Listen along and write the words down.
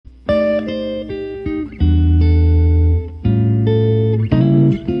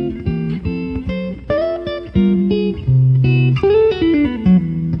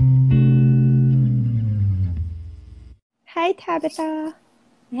Tabitha.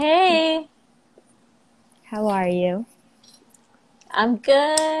 Hey, How are you? I'm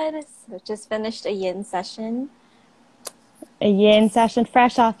good. So just finished a yin session. A yin session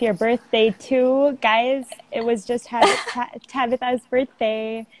fresh off your birthday too. Guys, it was just Tabitha's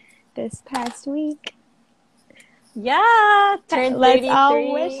birthday this past week. Yeah, turned Let's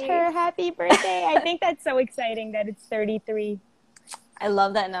all wish 33. her happy birthday. I think that's so exciting that it's 33. I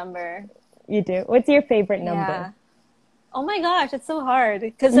love that number. You do. What's your favorite number? Yeah. Oh my gosh, it's so hard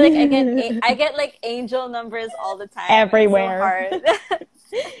because like I get like angel numbers all the time and it's so Everywhere. hard.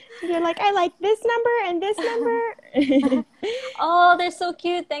 You're like, I like this number and this number. Oh, they're so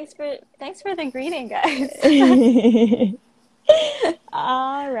cute. Thanks for the greeting, guys.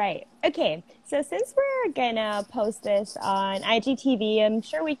 All right. Okay. So since we're gonna post this on IGTV, I'm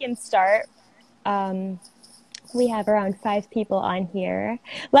sure we can start. Um, we have around 5 people on here.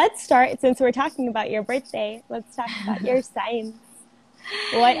 Let's start since we're talking about your birthday. Let's talk about your signs.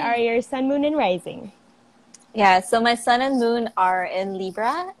 What are your sun, moon, and rising? Yeah, so my sun and moon are in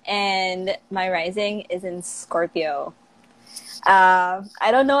Libra and my rising is in Scorpio. I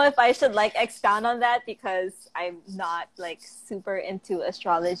don't know if I should like expound on that because I'm not like super into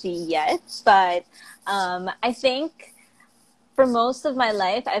astrology yet, but I think for most of my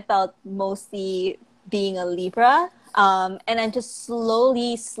life, I felt mostly being a Libra. And I'm just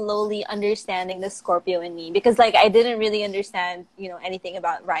slowly understanding the Scorpio in me because like I didn't really understand, anything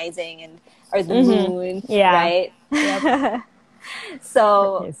about rising and or the Mm-hmm. moon, Yeah. right? Yep.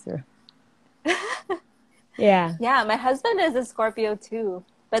 So Okay, so yeah. yeah, my husband is a Scorpio too,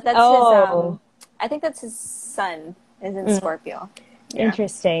 but that's his Oh, I think that's his son is in mm, Scorpio. Yeah.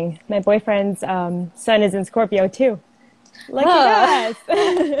 interesting. My boyfriend's sun is in Scorpio too. Look at Oh,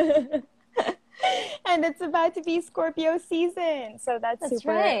 us. And it's about to be Scorpio season. So that's that's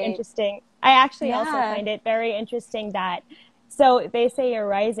super right. interesting. I actually also Yeah. find it very interesting that, so they say your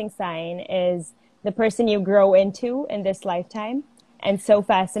rising sign is the person you grow into in this lifetime. And so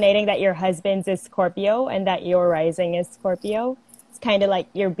fascinating that your husband's is Scorpio and that your rising is Scorpio. It's kind of like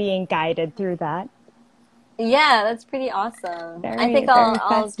you're being guided through that. Yeah, that's pretty awesome. I Very, think very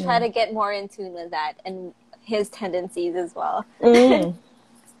I'll try to fascinating. get more in tune with that and his tendencies as well. Mm,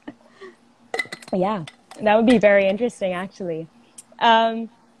 yeah, that would be very interesting, actually. Um,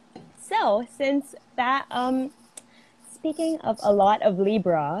 so, since that, speaking of a lot of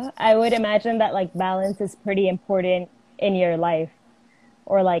Libra, I would imagine that like balance is pretty important in your life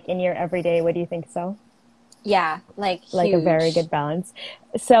or like in your everyday. What do you think so? Yeah, like Like a very huge. good balance.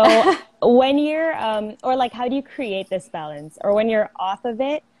 So, when you're, or like, how do you create this balance? Or when you're off of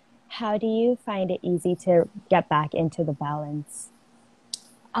it, how do you find it easy to get back into the balance?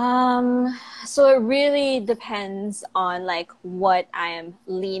 So it really depends on like what I am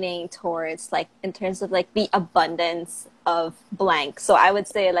leaning towards, like in terms of like the abundance of blank. So I would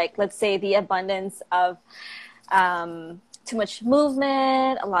say like, let's say the abundance of too much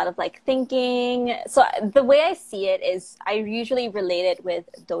movement, a lot of like thinking. So the way I see it is I usually relate it with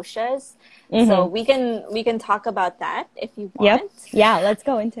doshas. So Mm-hmm. we can talk about that if you Yep. want. Yeah, let's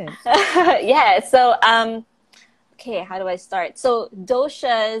go into it. Yeah. So okay, how do I start? So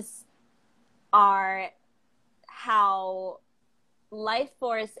doshas are how life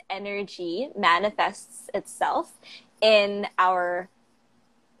force energy manifests itself in our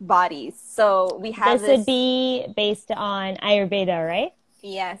bodies. So we have This would this, be based on Ayurveda, right?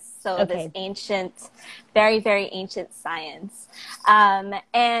 yes, so this Okay. ancient, very, very ancient science.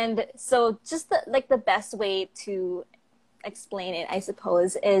 And so just like the best way to explain it, I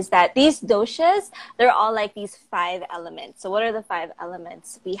suppose, is that these doshas, they're all like these 5 elements. So what are the 5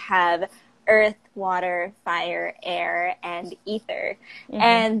 elements? We have earth, water, fire, air, and ether. Mm-hmm.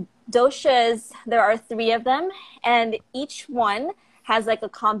 And doshas, there are 3 of them, and each one has like a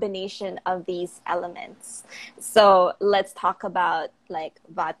combination of these elements. So let's talk about like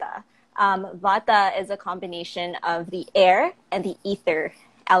vata. Vata is a combination of the air and the ether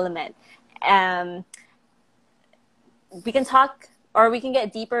element. Um, we can talk or we can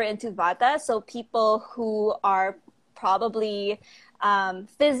get deeper into vata. So people who are probably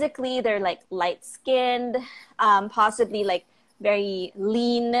physically, they're like light skinned, possibly like very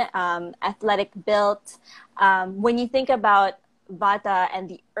lean, athletic built. When you think about vata and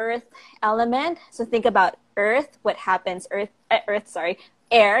the earth element, so think about earth, what happens, sorry,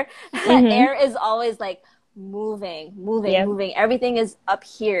 air. Mm-hmm. Air is always like moving, moving, Yep. moving. Everything is up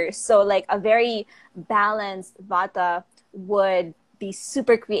here. So like a very balanced vata would be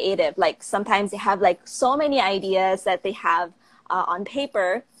super creative. Like sometimes they have like so many ideas that they have on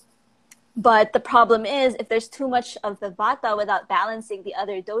paper. But the problem is if there's too much of the vata without balancing the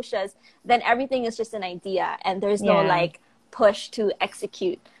other doshas, then everything is just an idea and there's no Yeah. like push to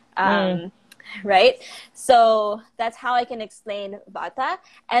execute. Mm. Right? So that's how I can explain Vata.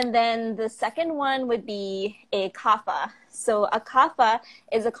 And then the second one would be a Kapha. So a Kapha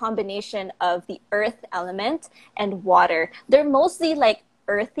is a combination of the earth element and water. They're mostly like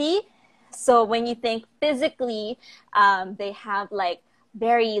earthy. So when you think physically, they have like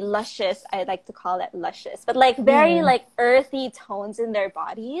very luscious, I like to call it luscious, but like very Mm. like earthy tones in their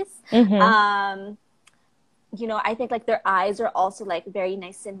bodies. Mm-hmm. Um, I think like their eyes are also like very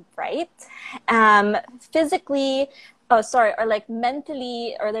nice and bright. Physically, oh, sorry, or like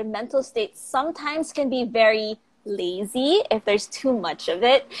mentally, or their mental state sometimes can be very lazy if there's too much of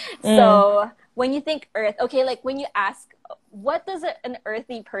it. Mm. So when you think earth, okay, like when you ask, what does an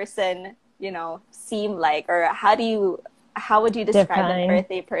earthy person, seem like, or how would you describe an Define.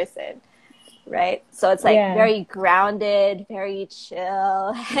 earthy person? Right? So it's like Yeah. very grounded, very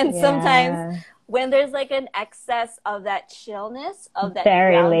chill. And sometimes Yeah. when there's like an excess of that chillness, of that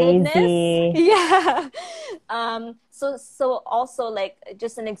Very groundedness, lazy. yeah. So also like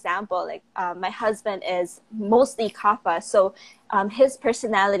just an example, like my husband is mostly Kapha, so his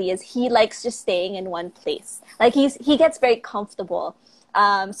personality is he likes just staying in one place. Like he gets very comfortable.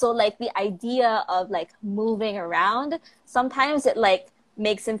 So like the idea of like moving around, sometimes it like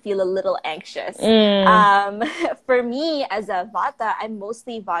makes him feel a little anxious. Mm. For me as a Vata, I'm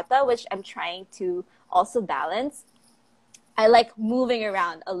mostly Vata, which I'm trying to also balance. I like moving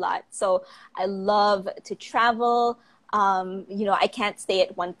around a lot. So I love to travel. I can't stay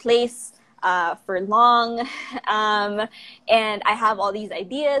at one place for long. And I have all these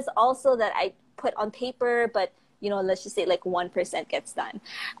ideas also that I put on paper, but let's just say like 1% gets done.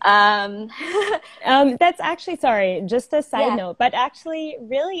 Um, That's actually, sorry, just a side yeah, note, but actually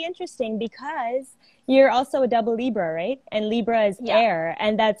really interesting because you're also a double Libra, right? And Libra is yeah, air,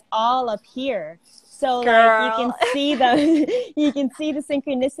 and that's all up here. So like you can girl. see the you can see the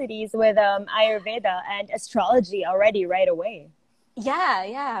synchronicities with Ayurveda and astrology already right away. Yeah,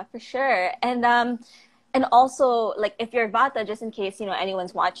 yeah, for sure. And also like if you're Vata, just in case,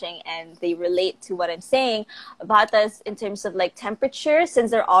 anyone's watching and they relate to what I'm saying, Vatas in terms of like temperature,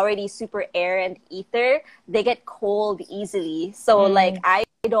 since they're already super air and ether, they get cold easily. So like Mm. I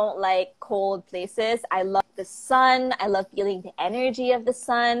don't like cold places. I love the sun. I love feeling the energy of the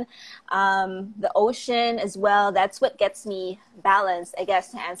sun, the ocean as well. That's what gets me balanced, I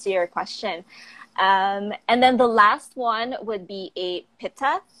guess, to answer your question. And then the last one would be a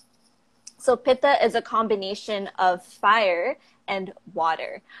Pitta. So Pitta is a combination of fire and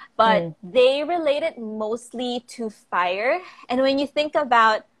water, but Mm. they relate it mostly to fire. And when you think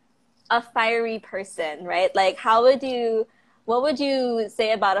about a fiery person, right? Like what would you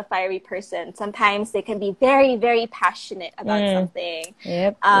say about a fiery person? Sometimes they can be very, very passionate about Mm. something.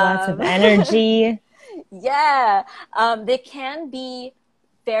 Yep, lots of Um, energy. yeah, they can be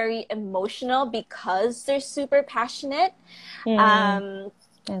very emotional because they're super passionate. Mm. Um,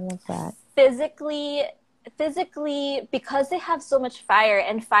 I love that. physically because they have so much fire,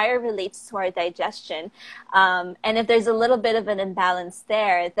 and fire relates to our digestion, and if there's a little bit of an imbalance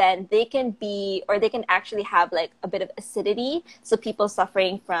there, then they can actually have like a bit of acidity, so people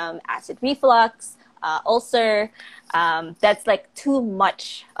suffering from acid reflux, ulcer, that's like too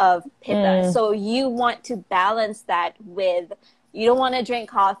much of Pitta, Mm. so you want to balance that with, you don't want to drink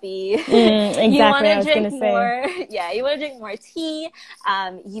coffee. Mm. You want Exactly, I to was drink gonna say. more. Yeah, you want to drink more tea.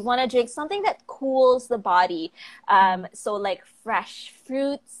 You want to drink something that cools the body. Mm. So like fresh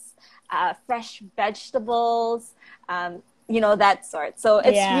fruits, fresh vegetables, that sort. So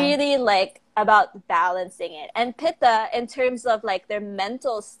it's Yeah. really like about balancing it. And Pitta, in terms of like their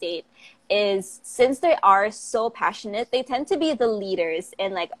mental state, is since they are so passionate, they tend to be the leaders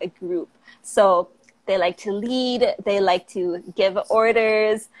in like a group. So they like to lead, they like to give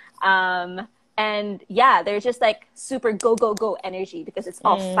orders. And yeah, they're just like super go, go, go energy because it's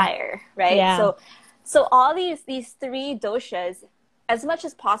all Mm. fire, right? Yeah. So all these three doshas, as much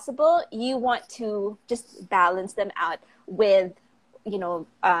as possible, you want to just balance them out with, you know,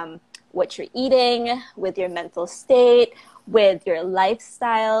 um, what you're eating, with your mental state, with your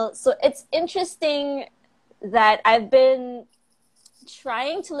lifestyle. So it's interesting that I've been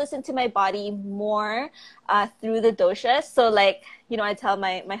trying to listen to my body more through the doshas. So like, I tell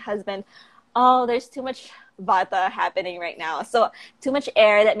my husband, oh, there's too much vata happening right now. So too much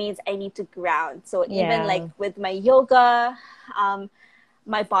air, that means I need to ground. So even like Yeah. with my yoga, um,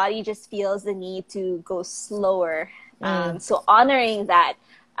 my body just feels the need to go slower. Mm. So honoring that,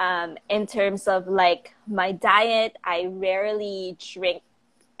 in terms of like my diet, I rarely drink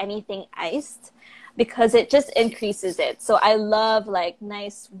anything iced because it just increases it. So I love like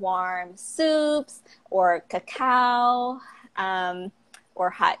nice warm soups or cacao. or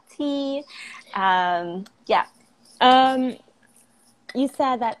hot tea. Yeah. Um, you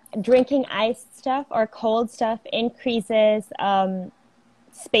said that drinking iced stuff or cold stuff increases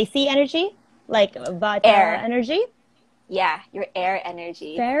spacey energy, like vata Air. energy. Yeah, your air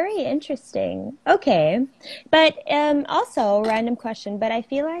energy. Very interesting. Okay. But also, random question, but I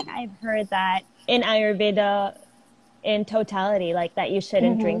feel like I've heard that in Ayurveda in totality, like that you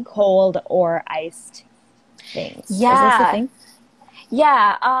shouldn't drink cold or iced things. Is this a Yeah. thing?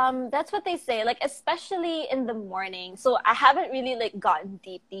 Yeah, that's what they say, like especially in the morning. So I haven't really like gotten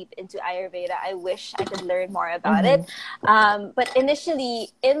deep into Ayurveda. I wish I could learn more about it. Hmm. But initially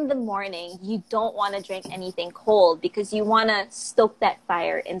in the morning, you don't want to drink anything cold because you want to stoke that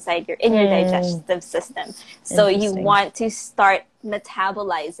fire inside in your Mm, digestive system. So you interesting. want to start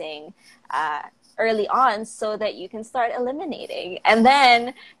metabolizing uh, early on so that you can start eliminating. And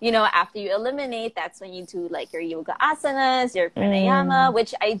then, after you eliminate, that's when you do like your yoga asanas, your pranayama, Mm,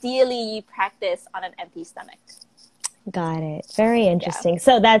 which ideally you practice on an empty stomach. got it. Very Yeah. interesting.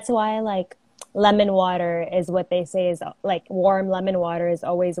 So that's why like lemon water is what they say is like warm lemon water is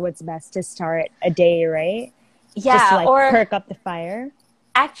always what's best to start a day, right? Just to Yeah. like Or perk up the fire.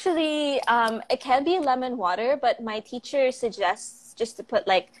 actually, it can be lemon water, but my teacher suggests just to put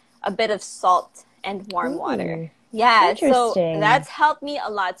like a bit of salt and warm water. Ooh, Yeah, so interesting. that's helped me a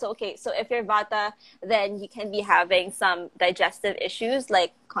lot. So, okay, so if you're vata, then you can be having some digestive issues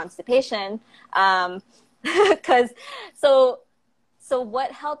like constipation. Because so so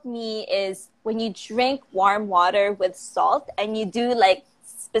what helped me is when you drink warm water with salt and you do like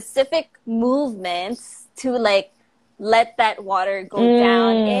specific movements to like let that water go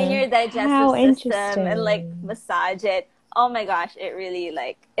down in your digestive How system and like interesting. massage it. Oh my gosh, it really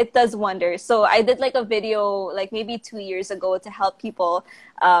like it does wonders. So I did like a video like maybe 2 years ago to help people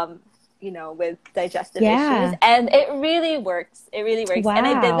with digestive issues, Yeah. and it really works. It really works. And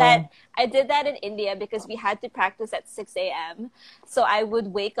Wow. I did that in India because we had to practice at 6 a.m. So I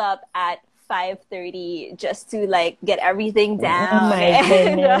would wake up at 5:30 just to like get everything Oh down. my And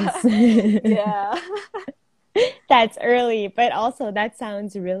goodness. yeah. That's early, but also that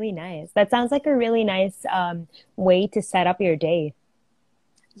sounds really nice. That sounds like a really nice way to set up your day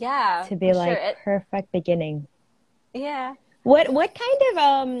Yeah, to be for sure. like perfect beginning. Yeah. What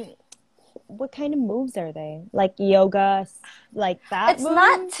kind of moves are they? Like yoga, like that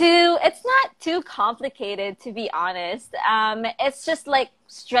moves? It's not too complicated, to be honest. It's just like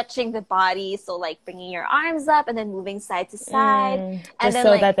stretching the body, so like bringing your arms up and then moving side to side, and Just then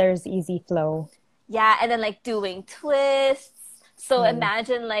so that like there's easy flow. yeah, and then like doing twists. So Hmm.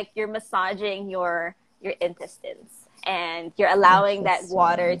 imagine like you're massaging your intestines and you're allowing that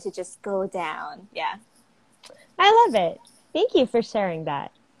water Interesting. to just go down. Yeah. I love it. Thank you for sharing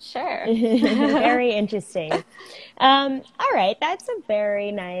that. Sure. Very interesting. All right, that's a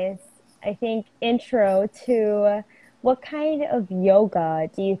very nice, I think, intro to what kind of yoga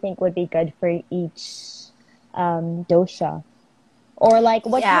do you think would be good for each dosha? Or like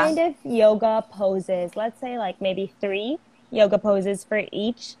what Yeah. kind of yoga poses, let's say like maybe three yoga poses for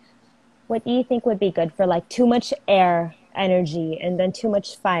each. What do you think would be good for like too much air energy and then too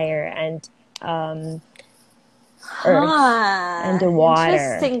much fire and um, earth and Huh. water?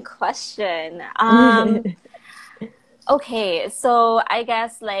 Interesting question. Okay, so I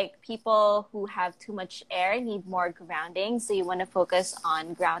guess like people who have too much air need more grounding. So you want to focus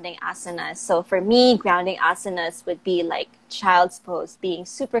on grounding asanas. So for me, grounding asanas would be like child's pose, being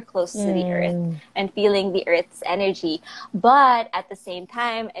super close to the earth Mm, and feeling the earth's energy. But at the same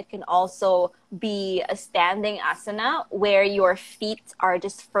time, it can also be a standing asana where your feet are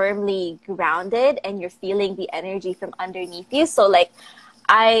just firmly grounded and you're feeling the energy from underneath you. So like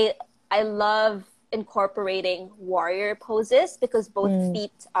I I love incorporating warrior poses because both mm,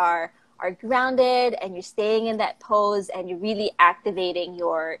 feet are grounded and you're staying in that pose and you're really activating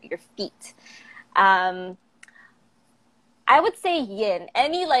your feet. Um, I would say yin.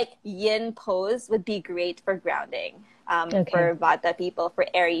 Any like yin pose would be great for grounding. okay. For vata people, for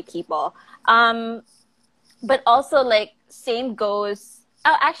airy people. Um, but also like same goes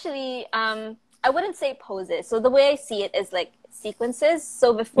actually I wouldn't say poses. So the way I see it is like sequences.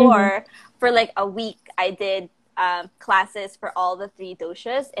 So Hmm. before, for like a week, I did classes for all the three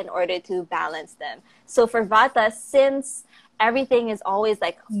doshas in order to balance them. So for vata, since everything is always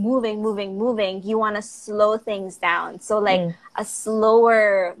like moving, you want to slow things down. So like Mm, a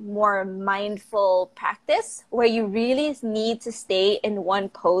slower, more mindful practice where you really need to stay in one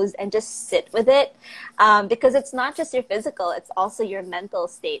pose and just sit with it, because it's not just your physical, it's also your mental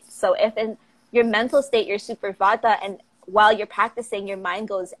state. So if in your mental state you're super vata and while you're practicing, your mind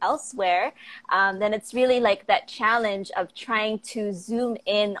goes elsewhere, then it's really like that challenge of trying to zoom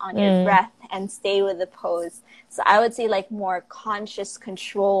in on your breath and stay with the pose. So I would say like more conscious,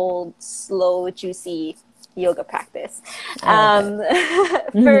 controlled, slow, juicy yoga practice.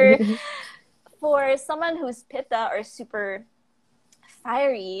 For for someone who's pitta or super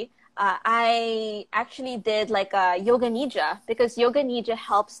fiery, I actually did like a yoga nidra, because yoga nidra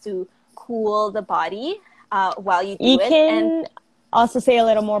helps to cool the body while you do You it. can also say a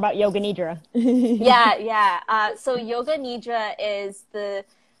little more about yoga nidra. Yeah. So yoga nidra is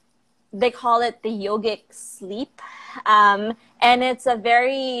they call it the yogic sleep. And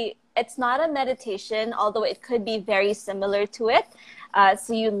it's not a meditation, although it could be very similar to it.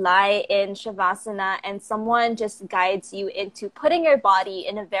 So you lie in Shavasana and someone just guides you into putting your body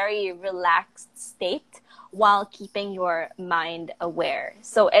in a very relaxed state while keeping your mind aware.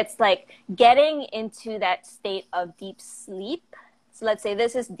 So it's like getting into that state of deep sleep. So let's say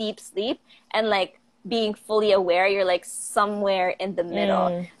this is deep sleep, and like being fully aware, you're like somewhere in the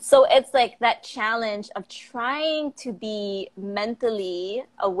middle. So it's like that challenge of trying to be mentally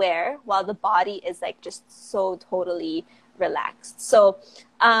aware while the body is like just so totally relaxed. So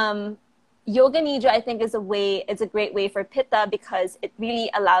yoga nidra, I think, it's a great way for pitta, because it really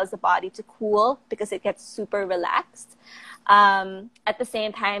allows the body to cool, because it gets super relaxed. At the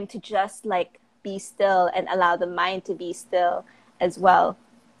same time, to just like be still and allow the mind to be still as well.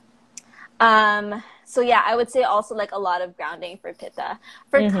 So yeah, I would say also like a lot of grounding for pitta.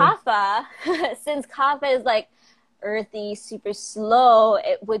 For kapha, since kapha is like earthy, super slow,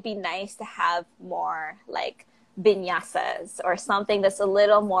 it would be nice to have more like vinyasas or something that's a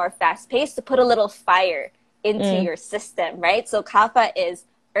little more fast paced, to put a little fire into your system, right? So kapha is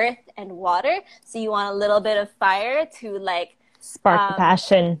earth and water. So you want a little bit of fire to like spark the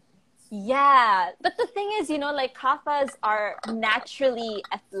passion. Yeah, but the thing is, like kaphas are naturally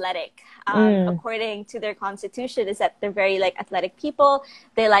athletic. According to their constitution, is that they're very like athletic people.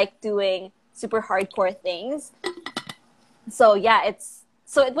 They like doing super hardcore things. So yeah, it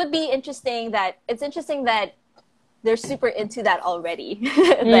would be interesting that they're super into that already.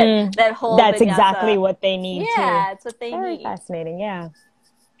 that whole That's vinyasa. exactly what they need. Yeah, it's what they Very need. fascinating. Yeah,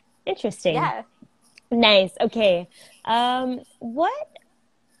 interesting. Yeah. Nice. Okay. What?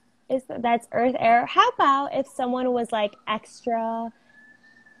 That's earth, air. How about if someone was like extra,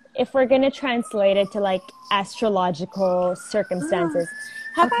 if we're going to translate it to like astrological circumstances,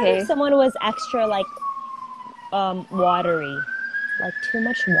 how about if someone was extra like watery, like too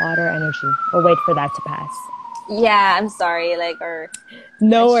much water energy? We'll wait for that to pass. Yeah, I'm sorry,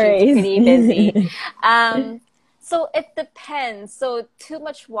 no worries. Pretty busy. So it depends. So too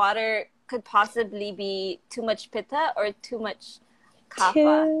much water could possibly be too much pitta or too much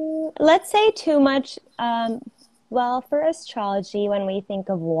kapha. Let's say too much. Well, for astrology, when we think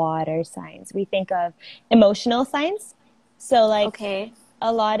of water signs, we think of emotional signs. So like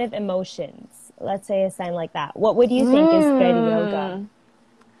a lot of emotions. Let's say a sign like that. What would you think is good yoga?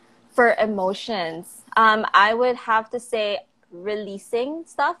 For emotions, I would have to say releasing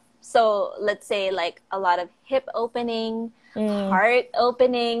stuff. So let's say like a lot of hip opening, heart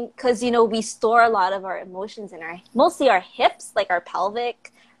opening, because we store a lot of our emotions in mostly our hips, like our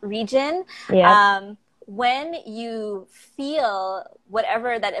pelvic region. When you feel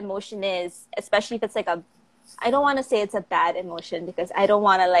whatever that emotion is, especially if it's like I don't want to say it's a bad emotion, because I don't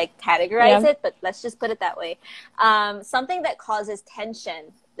want to like categorize it, but let's just put it that way. Something that causes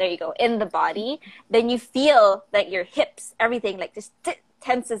tension, there you go, in the body, then you feel that your hips, everything like just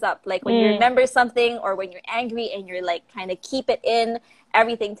tenses up. Like when you remember something, or when you're angry and you're like trying to keep it in,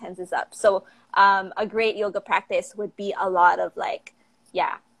 everything tenses up. So a great yoga practice would be a lot of like,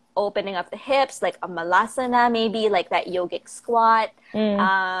 opening up the hips, like a malasana, maybe like that yogic squat,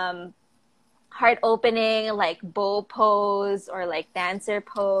 heart opening, like bow pose or like dancer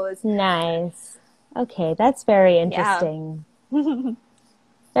pose. Nice. Okay, that's very interesting.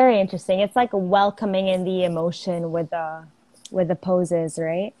 Very interesting. It's like welcoming in the emotion with the poses,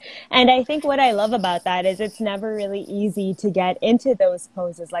 right? And I think what I love about that is it's never really easy to get into those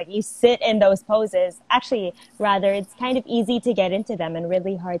poses. Like you sit in those poses, actually, rather, it's kind of easy to get into them and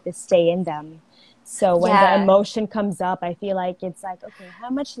really hard to stay in them. So when the emotion comes up, I feel like it's like, okay, how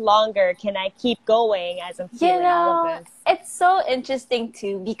much longer can I keep going as I'm feeling all of this? It's so interesting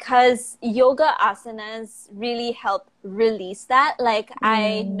too, because yoga asanas really help release that. Like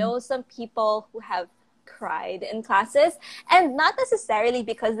I know some people who have cried in classes, and not necessarily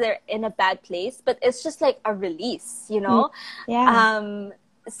because they're in a bad place, but it's just like a release, Yeah.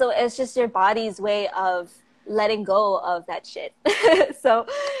 So it's just your body's way of letting go of that shit. So,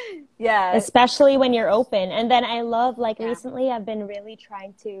 yeah. Especially when you're open. And then I love, like, Yeah. recently I've been really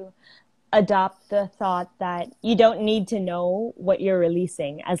trying to adopt the thought that you don't need to know what you're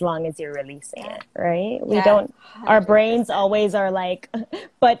releasing as long as you're releasing Yeah. it, right? We Yeah. don't, our brains 100%. always are like,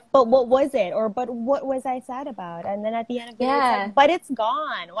 but what was it? Or, but what was I sad about? And then at the end of the day, it's Yeah. like, but it's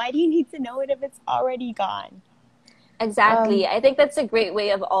gone. Why do you need to know it if it's already gone? Exactly. I think that's a great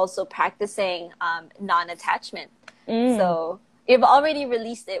way of also practicing non-attachment. Mm, So you've already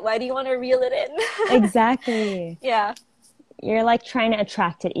released it. Why do you want to reel it in? exactly. Yeah. You're like trying to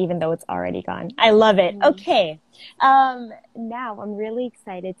attract it even though it's already gone. I love it. Mm. Okay. Now I'm really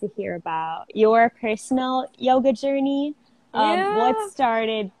excited to hear about your personal yoga journey. What Yeah.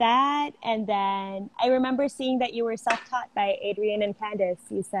 started that? And then I remember seeing that you were self-taught by Adrian and Candace,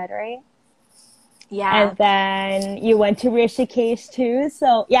 you said, right? Yeah. And then you went to Rishikesh too.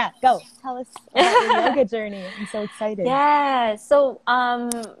 So yeah, go. Tell us about your yoga journey. I'm so excited. Yeah. So,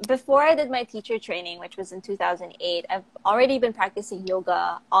 before I did my teacher training, which was in 2008, I've already been practicing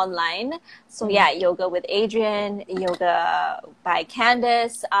yoga online. So Mm. yeah, yoga with Adrian, yoga by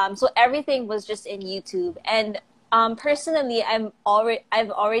Candace. So everything was just in YouTube. And personally, I've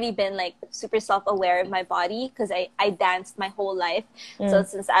already been like super self-aware of my body because I danced my whole life. So Mm.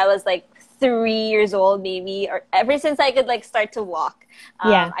 since I was like 3 years old, maybe, or ever since I could like start to walk.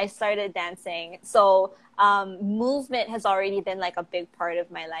 Yeah. I started dancing. So movement has already been like a big part of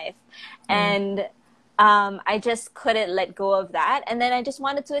my life. Mm. And I just couldn't let go of that. And then I just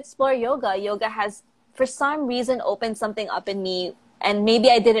wanted to explore yoga. Yoga has, for some reason, opened something up in me. And maybe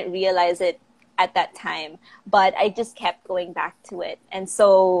I didn't realize it at that time, but I just kept going back to it. And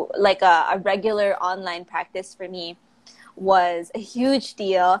so like a regular online practice for me was a huge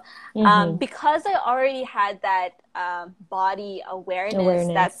deal Mm-hmm. because I already had that body awareness.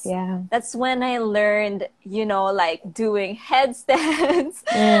 Awareness. Yeah. That's when I learned, you know, like doing headstands,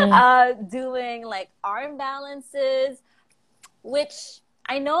 Mm. doing like arm balances, which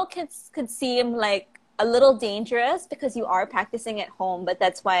I know could seem like a little dangerous because you are practicing at home, but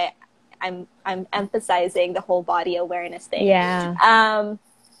that's why I'm emphasizing the whole body awareness thing. Yeah.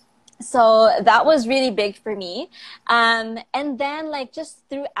 So that was really big for me. And then like just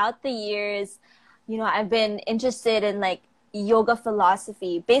throughout the years, you know, I've been interested in like yoga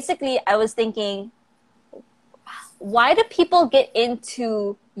philosophy. Basically, I was thinking, why do people get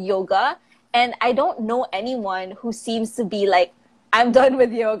into yoga? And I don't know anyone who seems to be like, I'm done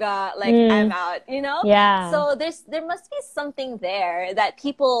with yoga, like I'm Mm. out, you know? Yeah. So there must be something there that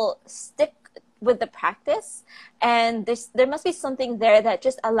people stick with the practice, and there must be something there that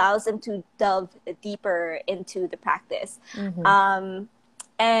just allows them to delve deeper into the practice. Mm-hmm.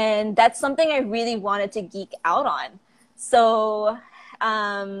 And that's something I really wanted to geek out on. So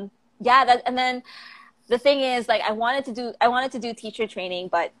yeah, that, and then the thing is, like, I wanted to do teacher training,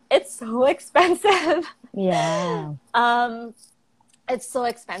 but it's so expensive. Yeah. It's so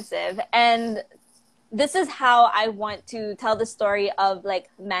expensive. And this is how I want to tell the story of like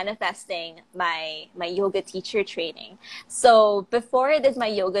manifesting my yoga teacher training. So before I did my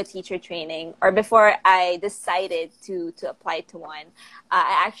yoga teacher training, or before I decided to apply to one,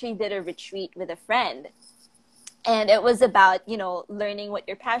 I actually did a retreat with a friend. And it was about, you know, learning what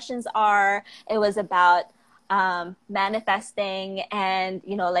your passions are. It was about manifesting and,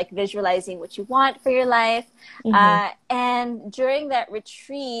 you know, like visualizing what you want for your life. Mm-hmm. And during that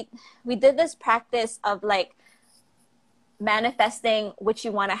retreat, we did this practice of like manifesting what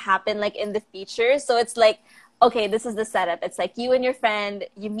you want to happen like in the future. So it's like, okay, this is the setup. It's like you and your friend,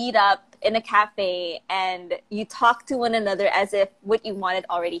 you meet up in a cafe and you talk to one another as if what you wanted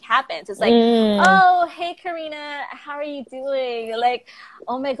already happened. So it's like, Mm. oh, hey, Karina, how are you doing? Like,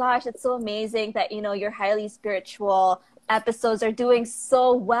 oh my gosh, it's so amazing that, you know, your highly spiritual episodes are doing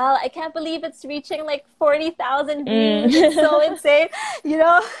so well. I can't believe it's reaching like 40,000 views. It's so Mm. insane, you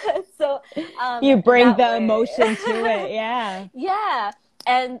know? So You bring that the way. emotion to it. Yeah. Yeah.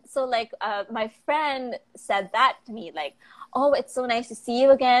 And so like my friend said that to me, like, oh, it's so nice to see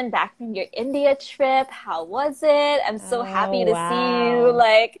you again back from your India trip. How was it? I'm so happy Oh, to see you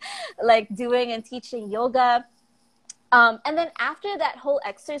wow. like doing and teaching yoga. And then after that whole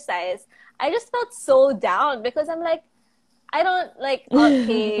exercise, I just felt so down because I'm like, I don't like,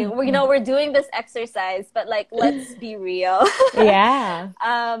 okay, you know, we're doing this exercise, but like, let's be real. Yeah.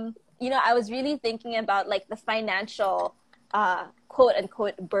 You know, I was really thinking about like the financial quote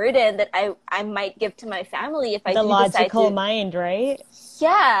unquote burden that I might give to my family if I The do decide logical to. mind, right?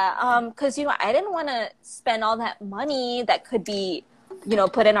 Yeah, because you know, I didn't want to spend all that money that could be, you know,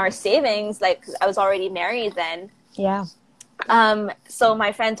 put in our savings. Like, 'cause I was already married then. Yeah. So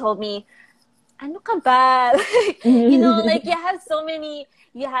my friend told me, ano ka ba? Like, you know, like you have so many,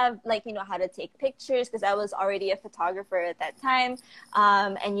 you have like, you know, how to take pictures because I was already a photographer at that time.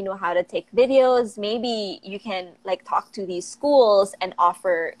 And you know how to take videos. Maybe you can like talk to these schools and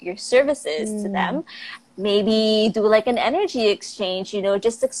offer your services to them. Maybe do like an energy exchange, you know,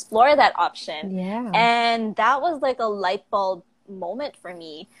 just explore that option. Yeah. And that was like a light bulb moment for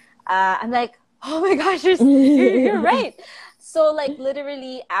me. I'm like, oh my gosh, you're right. So like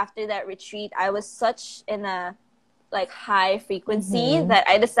literally after that retreat, I was such in a like high frequency Mm-hmm. that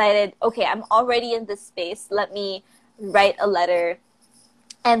I decided, okay, I'm already in this space. Let me write a letter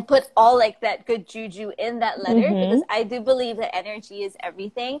and put all like that good juju in that letter because Mm-hmm. I do believe that energy is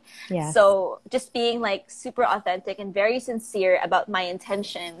everything. Yes. So just being like super authentic and very sincere about my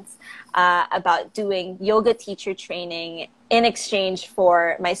intentions, about doing yoga teacher training in exchange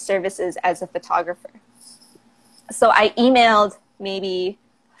for my services as a photographer. So I emailed maybe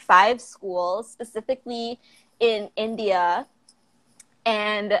 5 schools, specifically in India,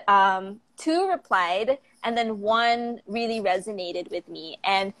 and 2 replied, and then 1 really resonated with me.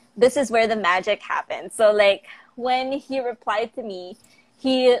 And this is where the magic happened. So, like, when he replied to me,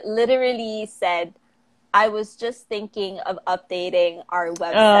 he literally said, I was just thinking of updating our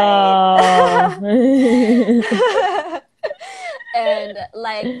website. Oh. And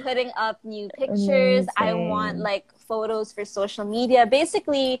like putting up new pictures. I want Amazing. like photos for social media,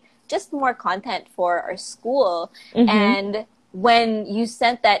 basically just more content for our school. Mm-hmm. And when you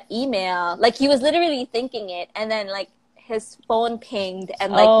sent that email, like he was literally thinking it, and then like his phone pinged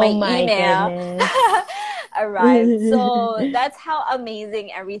and like Oh my my email goodness. arrived. So that's how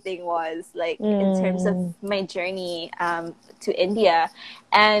amazing everything was, like in terms of Mm. my journey to India.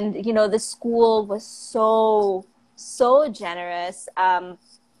 And you know, the school was so generous.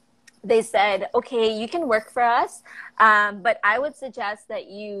 They said, okay, you can work for us, but I would suggest that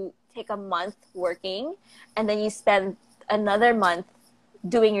you take a month working and then you spend another month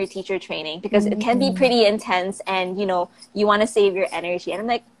doing your teacher training because it can be Mm. pretty intense and you know you want to save your energy. And I'm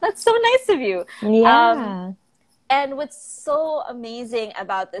like, that's so nice of you. um, Yeah. and what's so amazing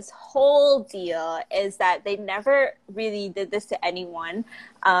about this whole deal is that they never really did this to anyone.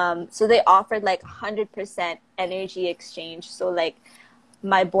 So they offered like 100% energy exchange. So like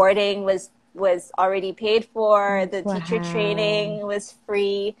my boarding was already paid for, the teacher Wow. training was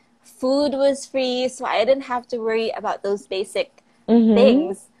free, food was free, so I didn't have to worry about those basic Mm-hmm.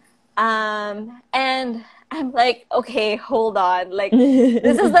 things. And I'm like, okay, hold on. Like,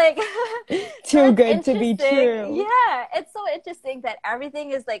 this is like, so Too it's good to be interesting. true. Yeah, it's so interesting that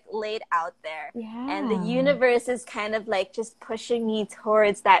everything is like laid out there. And the Yeah. universe is kind of like just pushing me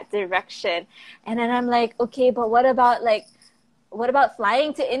towards that direction. And then I'm like, okay, but what about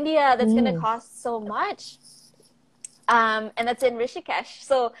flying to India? That's going to Mm. cost so much. And that's in Rishikesh.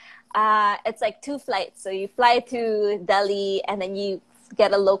 So it's like 2 flights. So you fly to Delhi and then you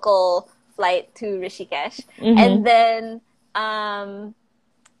get a local flight to Rishikesh. Mm-hmm. And then um,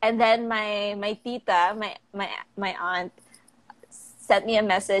 my tita, my aunt, sent me a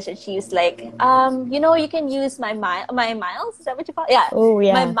message and she was like, you know, you can use my miles. Is that what you call it? Yeah, Oh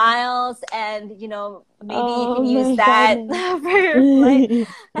my yeah. miles, and you know, maybe you Oh can use my that goodness. for your flight.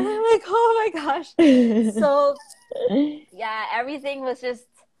 And I'm like, oh my gosh. So yeah, everything was just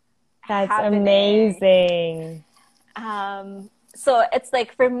That's happening. amazing. So it's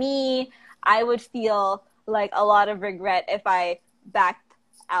like for me, I would feel like a lot of regret if I backed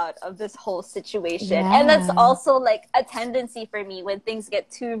out of this whole situation. And that's Yeah. also like a tendency for me when things get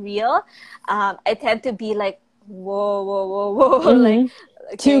too real. I tend to be like, whoa, whoa, whoa, whoa, like,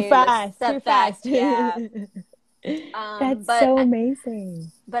 Mm-hmm. Too okay, let's fast, too step back. fast. Yeah. That's But so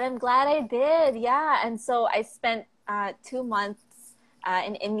amazing. I'm glad I did. Yeah. And so I spent 2 months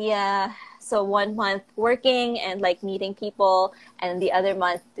in India. So 1 month working and like meeting people, and the other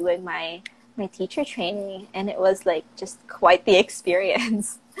month doing my teacher training. And it was like just quite the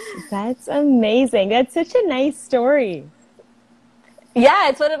experience. That's amazing. That's such a nice story. Yeah,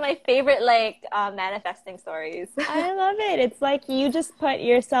 it's one of my favorite like manifesting stories. I love it. It's like you just put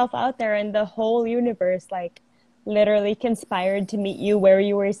yourself out there and the whole universe like literally conspired to meet you where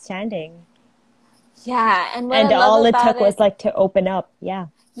you were standing. Yeah, and what I And love all it about took was it, like to open up. Yeah.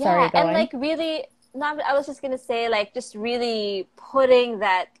 Sorry, yeah, go and on. like really, not, I was just gonna say, like, just really putting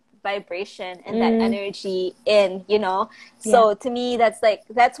that vibration and that Mm, energy in, you know? yeah. So to me, that's like,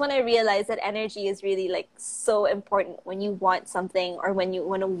 that's when I realized that energy is really like so important when you want something or when you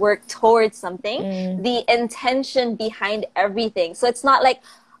want to work towards something, Mm, the intention behind everything. So it's not like,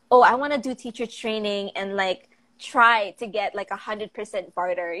 oh, I want to do teacher training and like try to get like 100%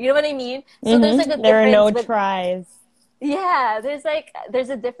 barter. You know what I mean? So there's like a There are difference no with, tries. Yeah, there's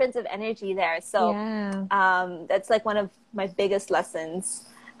a difference of energy there. So Yeah. that's like one of my biggest lessons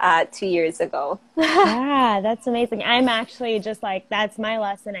 2 years ago. Yeah, that's amazing. I'm actually just like, that's my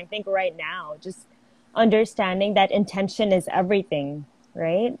lesson, I think, right now. Just understanding that intention is everything,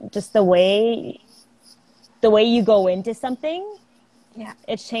 right? Just the way you go into something, Yeah.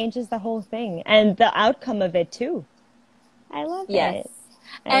 it changes the whole thing and the outcome of it too. I love Yes. it.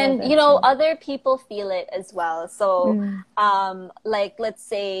 I love And that so much. other people feel it as well. So, Mm, like let's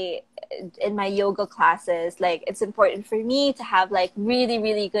say in my yoga classes, like it's important for me to have like really,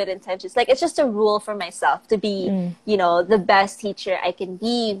 really good intentions. Like it's just a rule for myself to be, mm, the best teacher I can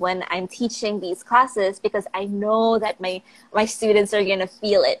be when I'm teaching these classes because I know that my students are gonna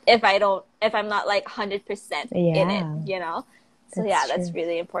feel it if I'm not like 100% in yeah, it. So that's yeah, that's true.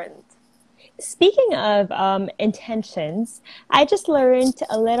 really important. Speaking of intentions, I just learned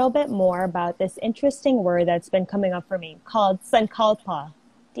a little bit more about this interesting word that's been coming up for me called sankalpa.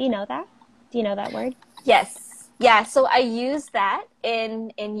 Do you know that? Do you know that word? Yes. Yeah, so I use that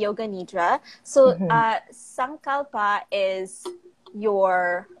in Yoga Nidra. So Hmm. Sankalpa is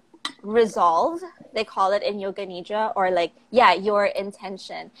your resolve, they call it in Yoga Nidra, or like, yeah, your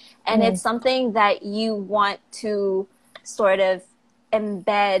intention. And Mm, it's something that you want to sort of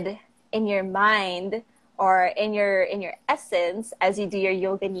embed in your mind or in your essence as you do your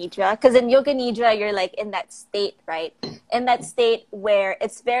Yoga Nidra. Because in Yoga Nidra, you're like in that state, right? In that state where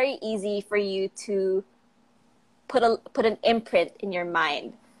it's very easy for you to put an imprint in your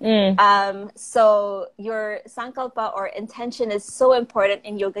mind. mm, So your sankalpa or intention is so important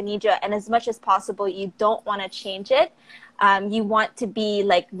in Yoga Nidra, and as much as possible, you don't want to change it. You want to be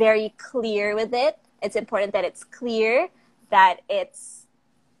like very clear with it. It's important that it's clear, that it's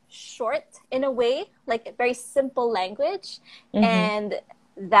short in a way, like very simple language, hmm. and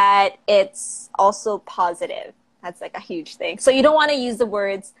that it's also positive. That's like a huge thing. So you don't want to use the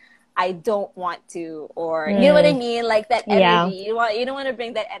words I don't want to, or you know what I Mm, mean, like that energy. yeah. You don't want to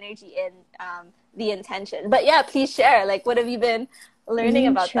bring that energy in the intention. But yeah, please share. Like, what have you been learning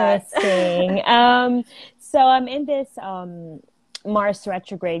about that? Interesting. So I'm in this Mars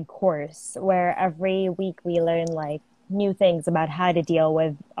retrograde course where every week we learn like new things about how to deal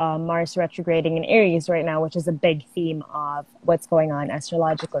with Mars retrograding in Aries right now, which is a big theme of what's going on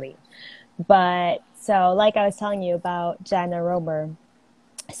astrologically. But so, like I was telling you about Jana Romer,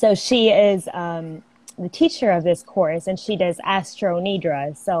 so she is the teacher of this course, and she does astro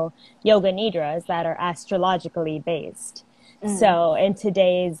nidras, so yoga nidras that are astrologically based. Mm. So in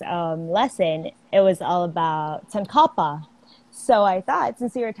today's lesson, it was all about Sankalpa. So I thought,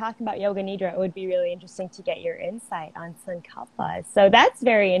 since we were talking about yoga nidra, it would be really interesting to get your insight on Sankalpa. So that's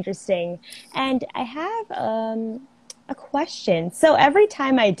very interesting. And I have a question. So every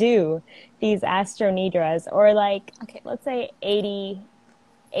time I do these astro nidras, or like, Okay. let's say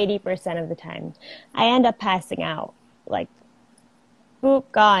 80% of the time, I end up passing out, like,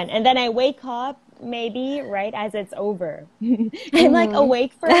 boop, gone. And then I wake up maybe right as it's over. I'm like Mm-hmm.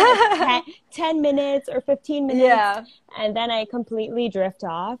 awake for like 10 minutes or 15 minutes, Yeah. and then I completely drift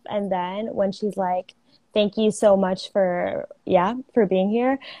off. And then when she's like, thank you so much for, yeah, for being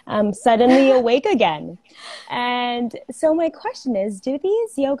here, I'm suddenly awake again. And so my question is, do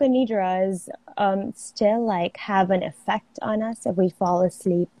these yoga nidras still like have an effect on us if we fall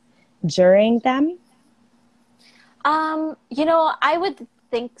asleep during them? I would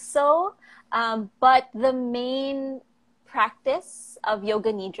think so. But the main practice of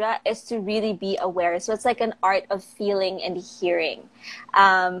Yoga Nidra is to really be aware. So it's like an art of feeling and hearing.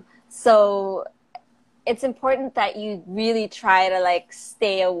 So it's important that you really try to like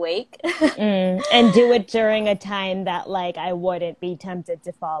stay awake. And do it during a time that like I wouldn't be tempted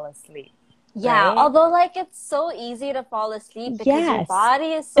to fall asleep, Yeah, right? although like it's so easy to fall asleep because your Yes.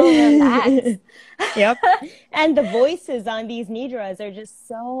 body is so relaxed. Yep. And the voices on these nidras are just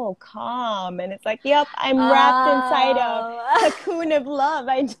so calm. And it's like, yep, I'm wrapped inside a Um, cocoon of love.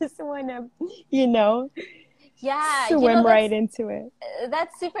 I just want to, you know, yeah, swim right into it.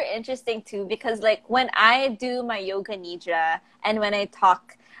 that's super interesting too because like when I do my yoga nidra and when I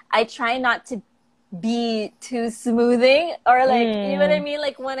talk, I try not to be too smoothing or like you know what I Mm, mean?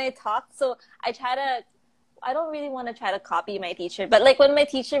 Like when I talk, so I don't really want to try to copy my teacher, but like when my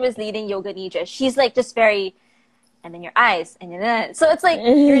teacher was leading yoga nidra, she's like just very and then your eyes and then so it's like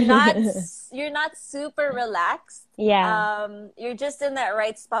you're not super relaxed. yeah. You're just in that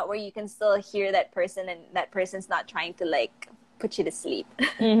right spot where you can still hear that person and that person's not trying to like put you to sleep.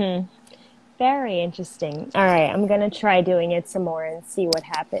 Hmm. Very interesting. All right, I'm gonna try doing it some more and see what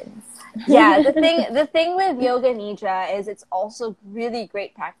happens. Yeah, the thing with yoga nidra is it's also really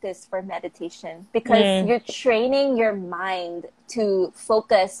great practice for meditation because Mm, you're training your mind to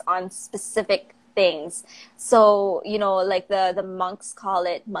focus on specific things. So, like the monks call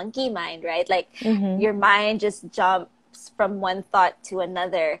it monkey mind, right? Like mm-hmm. your mind just jumps from one thought to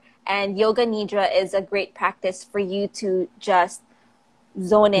another. And yoga nidra is a great practice for you to just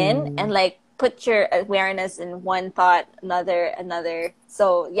zone in and Mm. like put your awareness in one thought, another.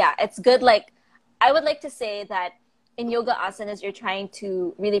 So yeah, it's good. Like I would like to say that in yoga asanas, you're trying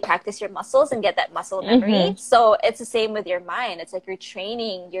to really practice your muscles and get that muscle memory. Mm-hmm. So it's the same with your mind. It's like you're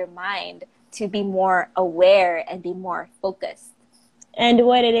training your mind to be more aware and be more focused. And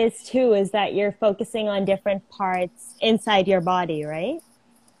what it is too is that you're focusing on different parts inside your body, right?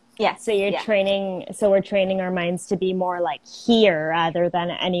 So Yes. you're Yeah. training, so we're training our minds to be more like here rather than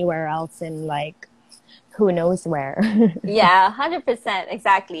anywhere else in like who knows where. Yeah, 100%.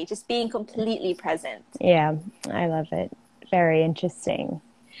 Exactly. Just being completely present. Yeah, I love it. Very interesting.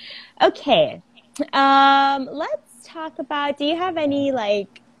 Okay. Let's talk about, do you have any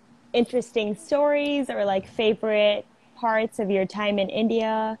like interesting stories or like favorite parts of your time in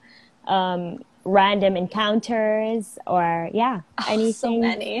India? Random encounters or yeah, Oh, so anything?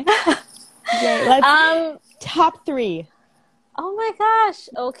 many. Great. Let's um, top three. oh my gosh.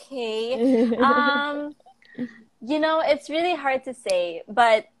 Okay. Um, it's really hard to say,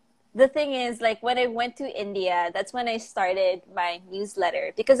 but the thing is, like, when I went to India, that's when I started my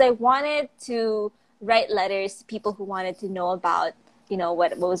newsletter because I wanted to write letters to people who wanted to know about,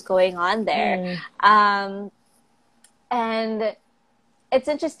 what was going on there. Mm, Um, and it's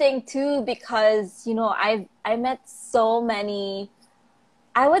interesting too because, I met so many,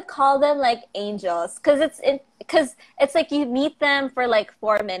 I would call them like angels because it's like you meet them for like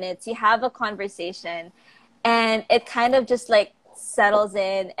 4 minutes, you have a conversation, and it kind of just like settles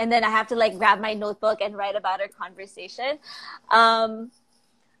in, and then I have to like grab my notebook and write about our conversation. Um,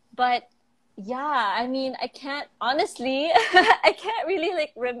 but yeah, I mean, I can't honestly, I can't really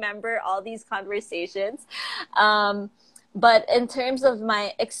like remember all these conversations. Um, but in terms of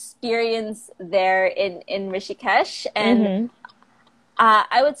my experience there in Rishikesh and mm-hmm.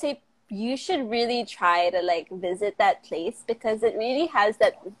 I would say you should really try to like visit that place because it really has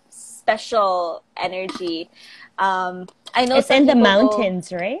that special energy. I know It's some in the people go,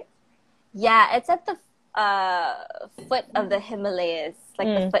 mountains, right? yeah, it's at the foot of the Himalayas,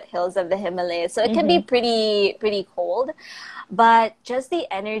 like the Mm, foothills of the Himalayas. So it can be mm-hmm. pretty cold, but just the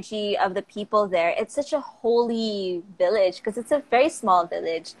energy of the people there. It's such a holy village because it's a very small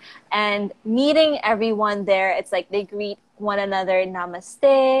village, and meeting everyone there, it's like they greet one another,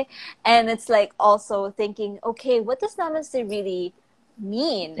 namaste, and it's like also thinking, okay, what does namaste really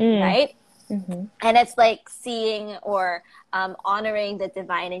mean, Mm, right? mm-hmm. And it's like seeing or honoring the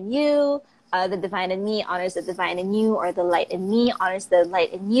divine in you. The divine in me honors the divine in you, or the light in me honors the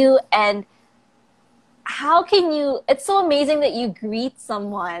light in you. And how can you? It's so amazing that you greet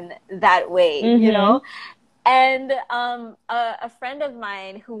someone that way, Mm-hmm. And a friend of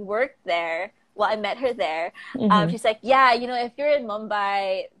mine who worked there, well, I met her there. Mm-hmm. She's like, yeah, if you're in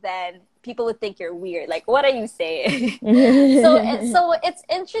Mumbai, then people would think you're weird. Like, what are you saying? So it's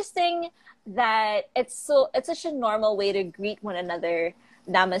interesting that it's such a normal way to greet one another,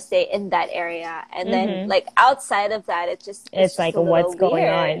 namaste, in that area, and then Mm-hmm. like outside of that, it's It's just like a little what's going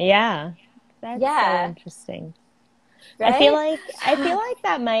on. weird. Yeah. That's so Yeah, interesting. right. I feel like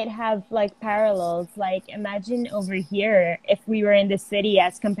that might have like parallels. Like imagine over here if we were in the city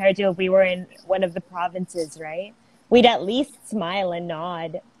as compared to if we were in one of the provinces, right? We'd at least smile and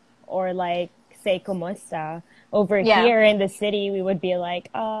nod or like say kumusta. Over Yeah. here in the city we would be like,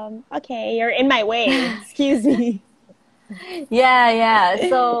 okay, you're in my way. Excuse me. Yeah.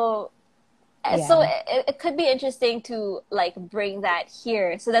 So Yeah. it could be interesting to like bring that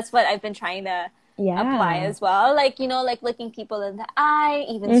here. So that's what I've been trying to apply Yeah. as well. Like, like looking people in the eye,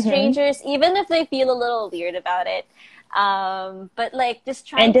 even Mm-hmm. strangers, even if they feel a little weird about it. But like just And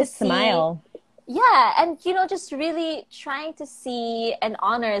trying to just see, smile. yeah, and just really trying to see and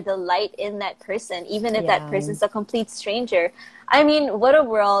honor the light in that person, even if that Yeah. person's a complete stranger. I mean, what a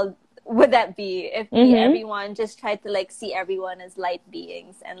world would that be if we Mm-hmm. everyone just tried to like see everyone as light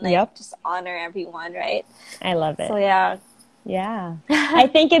beings and like Yep. just honor everyone, right? I love So it. yeah. Yeah. I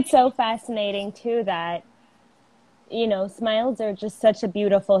think it's so fascinating too that, smiles are just such a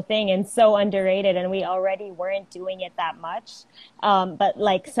beautiful thing and so underrated, and we already weren't doing it that much. But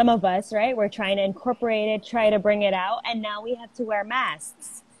like some of us, right, we're trying to incorporate it, try to bring it out, and now we have to wear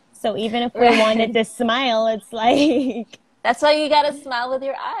masks. So even if we wanted Right. to smile, it's like That's why you gotta smile with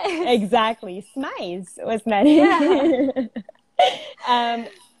your eyes. Exactly. Smize was Yeah. meant. Um,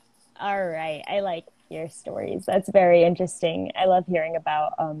 all right. I like your stories. That's very interesting. I love hearing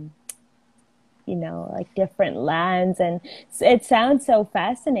about like different lands, and it sounds so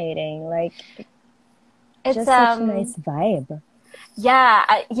fascinating. Like It's just such a nice vibe. yeah,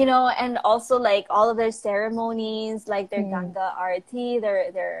 and also like all of their ceremonies, like their Mm. Ganga Aarti,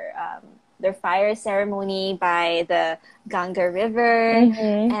 their fire ceremony by the Ganga River,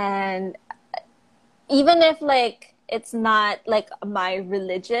 Mm-hmm. and even if like it's not like my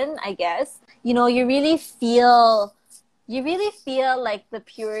religion, I guess, you really feel like the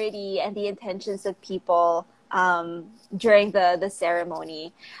purity and the intentions of people during the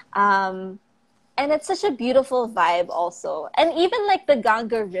ceremony. Um, and it's such a beautiful vibe also. And even like the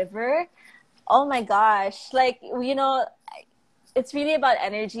Ganga River, oh my gosh, like it's really about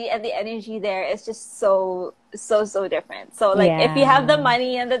energy, and the energy there is just so different. So like if you have the Yeah.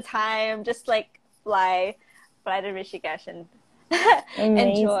 money and the time, just like fly to Rishikesh and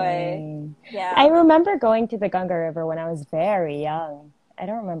enjoy. Amazing. I Yeah. remember going to the Ganga River when I was very young. I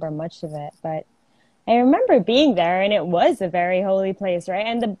don't remember much of it, but I remember being there, and it was a very holy place, right?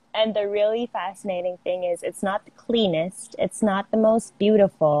 And the really fascinating thing is it's not the cleanest, it's not the most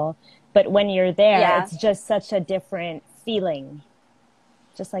beautiful, but when you're there, Yeah. it's just such a different feeling.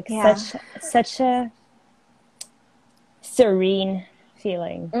 Just like Yeah. such a serene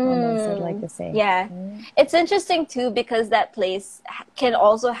feeling, almost, I'd like Mm, to say. yeah. Mm. It's interesting too because that place can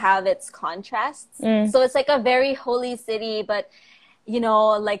also have its contrasts. Mm. So it's like a very holy city, but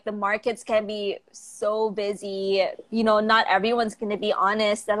like the markets can be so busy. Not everyone's going to be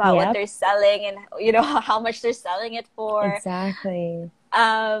honest about what Yep, they're selling and, how much they're selling it for. exactly.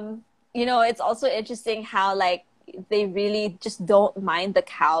 Um, it's also interesting how like they really just don't mind the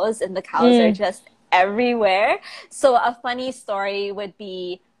cows, and the cows are Mm. just everywhere. So a funny story would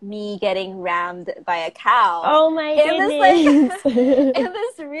be me getting rammed by a cow Oh my in this like goodness. in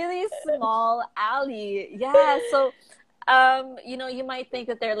this really small alley. Yeah, so you might think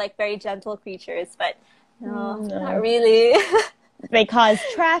that they're like very gentle creatures, but no, not No. really. They cause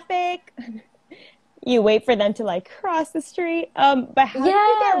traffic. You wait for them to like cross the street. But how did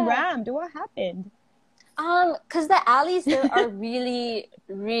you get Yeah. rammed? What happened? 'Cause the alleys there are really,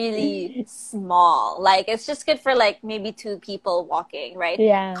 really small. Like it's just good for like maybe two people walking, right?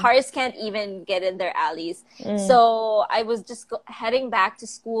 Yeah. Cars can't even get in their alleys. Mm. So I was just heading back to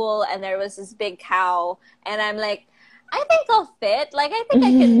school, and there was this big cow, and I'm like, I think I'll fit. Like I think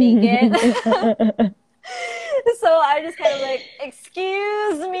I can make it. So I just kind of like,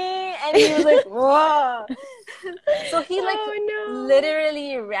 excuse me, and he was like, whoa. So he like Oh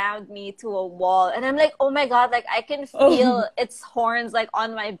literally rammed me to a wall, and I'm like, oh my God, like I can no. feel its horns like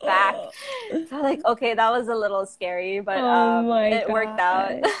on my back. Oh. So like, okay, that was a little scary, but Oh my it worked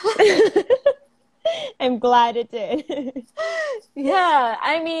out. gosh. I'm glad it did. Yeah,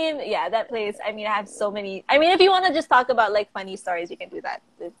 I mean, yeah, that place. I mean, I have so many. I mean, if you want to just talk about like funny stories, you can do that.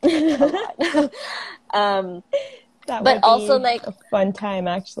 It's like a lot. um, That but would also be like a fun time,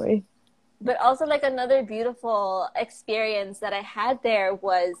 actually. another beautiful experience that I had there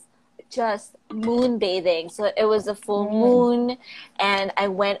was just moon bathing. So it was a full Mm. moon, and I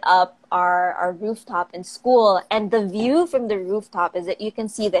went up our rooftop in school, and the view from the rooftop is that you can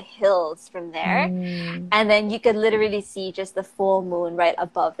see the hills from there, Mm. and then you could literally see just the full moon right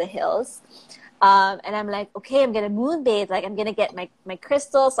above the hills. And I'm like, okay, I'm gonna moonbathe. Like, I'm gonna get my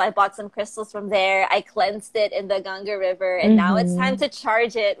crystals. So I bought some crystals from there. I cleansed it in the Ganga River, and now it's time Mm-hmm. to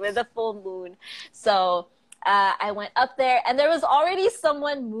charge it with the full moon. So I went up there, and there was already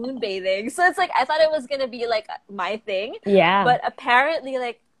someone moonbathing. So it's like I thought it was gonna be like my thing, Yeah. but apparently,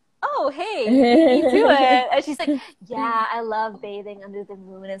 like, oh hey, you beat me to it. And she's like, yeah, I love bathing under the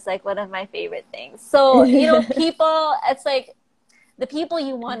moon. It's like one of my favorite things. So people, it's like the people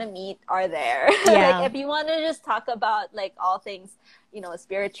you want to meet are there. Like Yeah. if you want to just talk about like all things,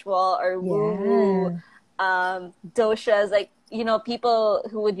 spiritual or woo woo, Yeah. doshas, like, people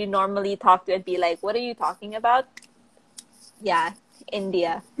who would you normally talk to and be like, what are you talking about? Yeah,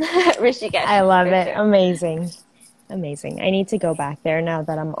 India, Rishikesh, I love for it. sure. Amazing. Amazing. I need to go back there now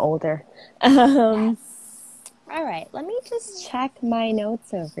that I'm older. Yes. All right, let me just check my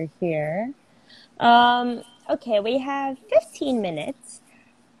notes over here. Okay, we have 15 minutes.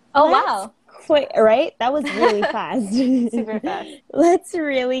 Oh, Let's wow. quick, right? That was really fast. Super fast. Let's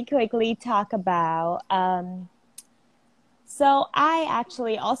really quickly talk about so I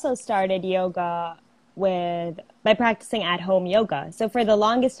actually also started yoga by practicing at home yoga. So for the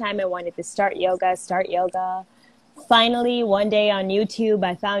longest time I wanted to start yoga. finally one day on YouTube,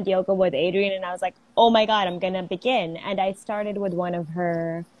 I found Yoga with Adriene and I was like, oh my God, I'm going to begin. And I started with one of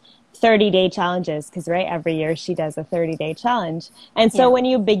her 30-day challenges because, right, every year she does a 30-day challenge. And so Yeah. when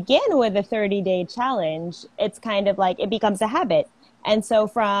you begin with a 30-day challenge, it's kind of like it becomes a habit. And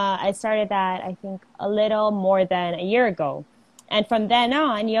so I started that, I think, a little more than a year ago. And from then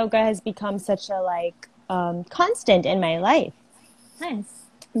on, yoga has become such a constant in my life. Nice.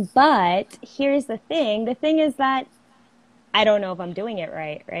 But here's the thing. The thing is that I don't know if I'm doing it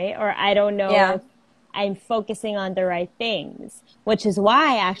right, right? Or I don't know Yeah. if I'm focusing on the right things, which is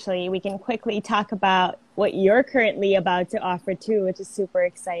why actually we can quickly talk about what you're currently about to offer too, which is super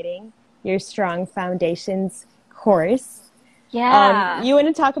exciting. Your Strong Foundations course. Yeah. You want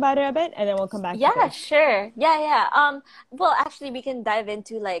to talk about it a bit and then we'll come back to Yeah, this. sure. Yeah, yeah. Well, actually, we can dive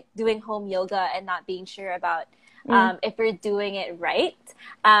into like doing home yoga and not being sure about Mm, if we're doing it right.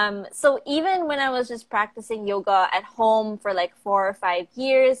 So even when I was just practicing yoga at home for like 4 or 5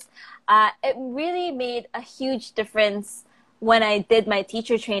 years, it really made a huge difference when I did my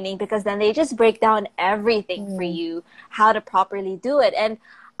teacher training because then they just break down everything for mm, you, how to properly do it. And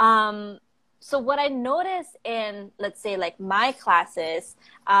um, so what I noticed in, let's say, like my classes,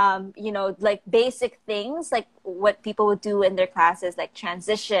 like basic things, like what people would do in their classes, like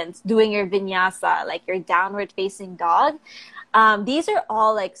transitions, doing your vinyasa, like your downward facing dog. These are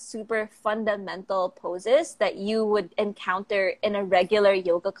all like super fundamental poses that you would encounter in a regular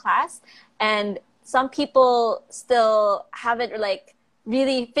yoga class. And some people still haven't like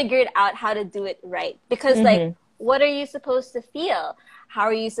really figured out how to do it right because like, mm-hmm. what are you supposed to feel? How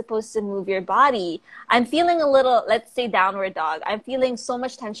are you supposed to move your body? I'm feeling a little, let's say downward dog. I'm feeling so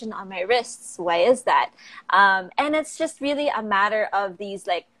much tension on my wrists. Why is that? And it's just really a matter of these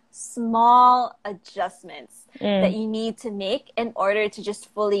like small adjustments that Mm, you need to make in order to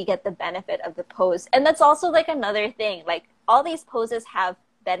just fully get the benefit of the pose. And that's also like another thing. Like all these poses have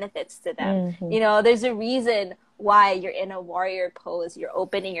benefits to them. mm-hmm. You know, there's a reason why you're in a warrior pose. You're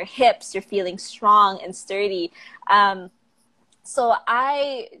opening your hips. You're feeling strong and sturdy. So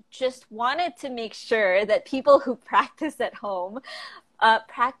I just wanted to make sure that people who practice at home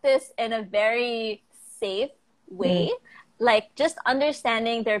practice in a very safe Mm, way, like just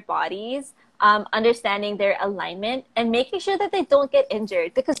understanding their bodies, understanding their alignment, and making sure that they don't get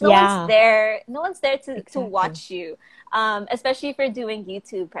injured because no one's yeah, there. No one's there to exactly. watch you, especially if you're doing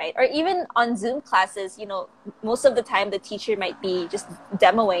YouTube, right? Or even on Zoom classes. Most of the time the teacher might be just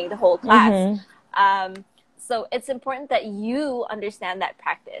demoing the whole class. Mm-hmm. Um, so it's important that you understand that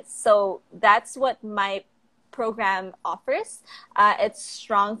practice. So that's what my program offers. It's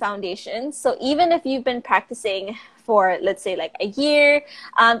Strong Foundation. So even if you've been practicing for, let's say, like a year,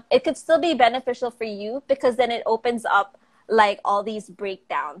 it could still be beneficial for you because then it opens up like all these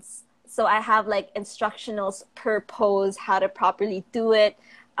breakdowns. So I have like instructionals per pose, how to properly do it,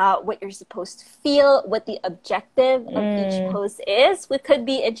 what you're supposed to feel, what the objective of each Mm. pose is, which could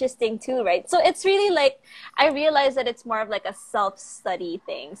be interesting too, right? So it's really like, I realize that it's more of like a self-study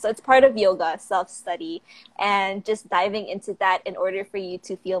thing. So it's part of yoga, self-study, and just diving into that in order for you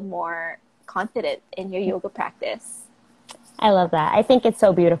to feel more confident in your yoga practice. I love that. I think it's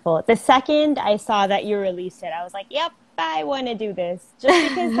so beautiful. The second I saw that you released it, I was like, yep, I want to do this. Just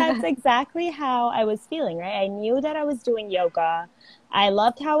because that's exactly how I was feeling, right? I knew that I was doing yoga. I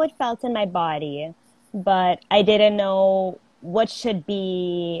loved how it felt in my body, but I didn't know what should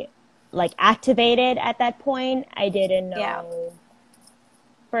be like activated at that point. I didn't Yeah. know.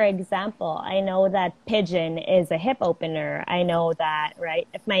 For example, I know that pigeon is a hip opener. I know that, right?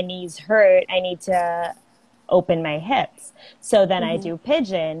 If my knees hurt, I need to open my hips. So then I Mm-hmm. do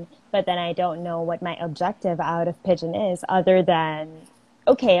pigeon, but then I don't know what my objective out of pigeon is other than,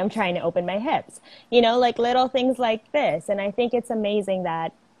 okay, I'm trying to open my hips. Like little things like this. And I think it's amazing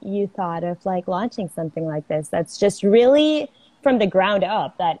that you thought of like launching something like this. That's just really from the ground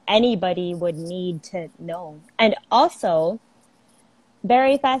up that anybody would need to know. And also,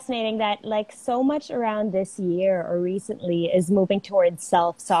 very fascinating that like so much around this year or recently is moving towards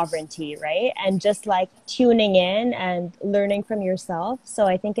self sovereignty, right? And just like tuning in and learning from yourself. So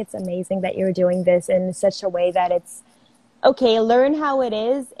I think it's amazing that you're doing this in such a way that it's okay, learn how it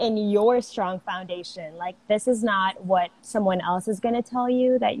is in your strong foundation. Like this is not what someone else is going to tell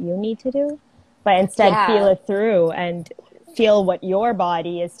you that you need to do, but instead feel Yeah. it through and feel what your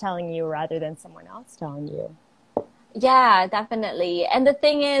body is telling you rather than someone else telling you. Yeah, definitely. And the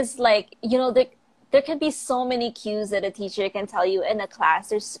thing is, like, there can be so many cues that a teacher can tell you in a class.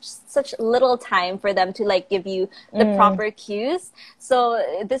 There's such little time for them to like give you the Mm, proper cues. So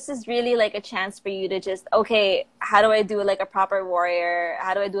this is really like a chance for you to just, okay, how do I do like a proper warrior?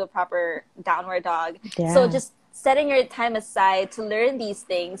 How do I do a proper downward dog? So yeah. just setting your time aside to learn these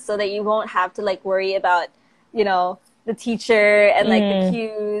things so that you won't have to like worry about, you know, the teacher and like the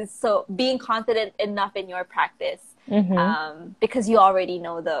cues. So being confident enough in your practice, because you already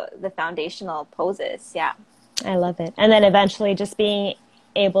know the foundational poses. Yeah. I love it. And then eventually just being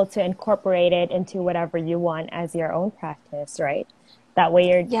able to incorporate it into whatever you want as your own practice, right? That way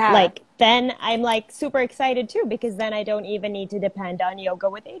you're Yeah. like, then I'm like super excited too, because then I don't even need to depend on Yoga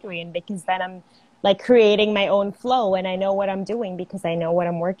with Adriene, because then I'm like creating my own flow and I know what I'm doing because I know what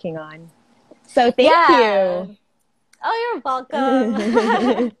I'm working on. So thank Yeah. you. Oh, you're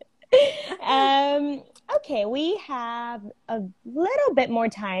welcome. um, okay, we have a little bit more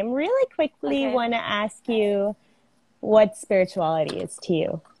time. Really quickly Okay. want to ask you what spirituality is to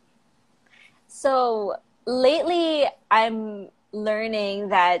you. So lately, I'm learning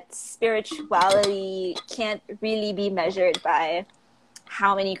that spirituality can't really be measured by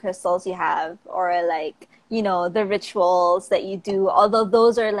how many crystals you have or like, you know, the rituals that you do, although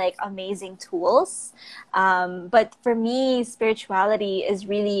those are like amazing tools. But for me, spirituality is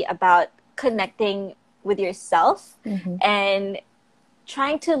really about connecting with yourself and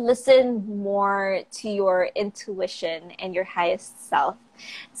trying to listen more to your intuition and your highest self.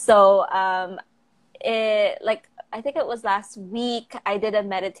 So, I think it was last week, I did a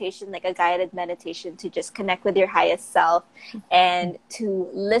meditation, like a guided meditation to just connect with your highest self and to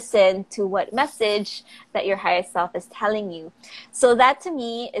listen to what message that your highest self is telling you. So that to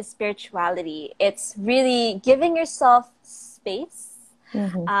me is spirituality. It's really giving yourself space,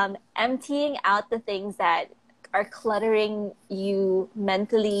 emptying out the things that are cluttering you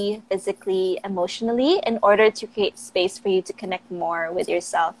mentally, physically, emotionally in order to create space for you to connect more with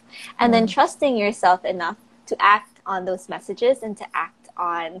yourself. And then trusting yourself enough to act on those messages and to act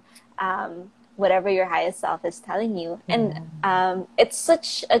on whatever your highest self is telling you. And it's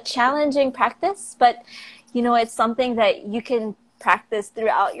such a challenging practice, but you know, it's something that you can practice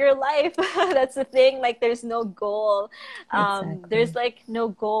throughout your life. That's the thing. Like there's no goal. There's like no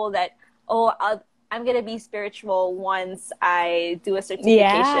goal that, oh, I'm going to be spiritual once I do a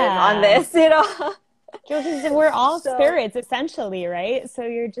certification on this, you know? Because we're all So, spirits essentially, right? So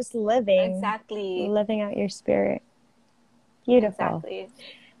you're just living exactly. out your spirit. Beautiful. Exactly.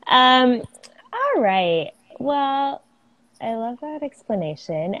 All right. Well, I love that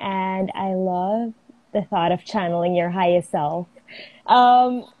explanation, and I love the thought of channeling your highest self.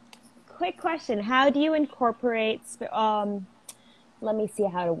 Um, quick question. How do you incorporate, let me see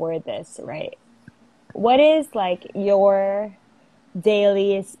how to word this right. What is like your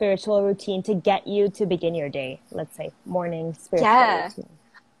daily spiritual routine to get you to begin your day? Let's say morning spiritual Yeah. routine.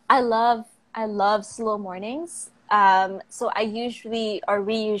 I love slow mornings. So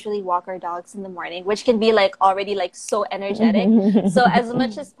we usually walk our dogs in the morning, which can be like already like so energetic. So as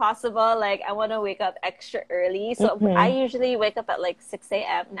much as possible, like I want to wake up extra early. So I usually wake up at like 6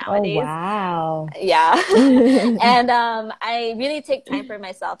 a.m. Oh, nowadays. wow. Yeah. And I really take time for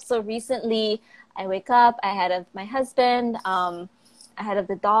myself. So recently I wake up ahead of my husband, ahead of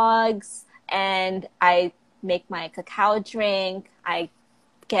the dogs, and I make my cacao drink. I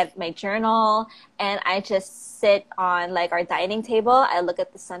get my journal and I just sit on like our dining table. I look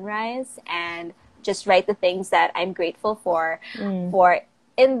at the sunrise and just write the things that I'm grateful for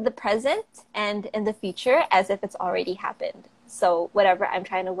in the present and in the future as if it's already happened. So whatever I'm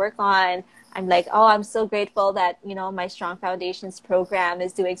trying to work on, I'm like, oh, I'm so grateful that, you know, my Strong Foundations program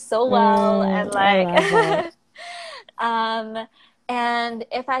is doing so well. And I love like, and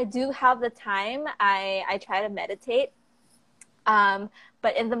if I do have the time, I try to meditate.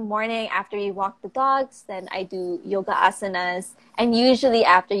 But in the morning after you walk the dogs, then I do yoga asanas. And usually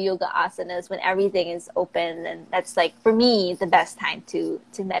after yoga asanas, when everything is open, and that's like, for me, the best time to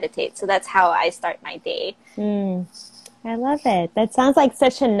meditate. So that's how I start my day. I love it. That sounds like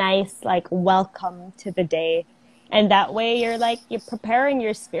such a nice, like, welcome to the day. And that way you're like, you're preparing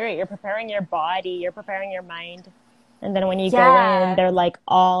your spirit, you're preparing your body, you're preparing your mind. And then when you go in, Yeah. they're like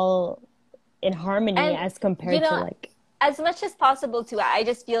all in harmony And, as you compared to know, like, as much as possible too, I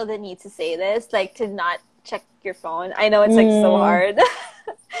just feel the need to say this, like to not check your phone. I know it's like so hard.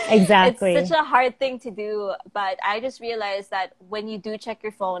 It's such exactly. a hard thing to do, but I just realized that when you do check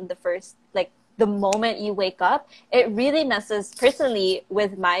your phone the moment you wake up, it really messes personally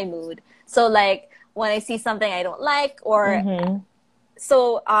with my mood. So like when I see something I don't like or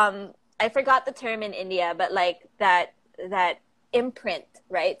so I forgot the term in India, but like that imprint,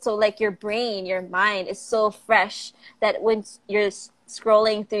 right? So like your brain, your mind is so fresh that when you're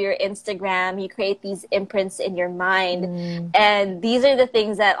scrolling through your Instagram, you create these imprints in your mind. Mm, And these are the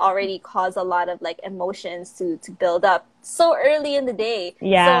things that already cause a lot of like emotions to build up so early in the day. So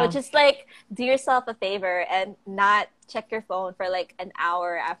yeah. just like do yourself a favor and not check your phone for like an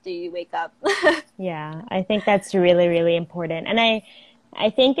hour after you wake up. Yeah, I think that's really, really important. And I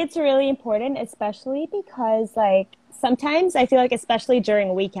think it's really important, especially because like sometimes I feel like especially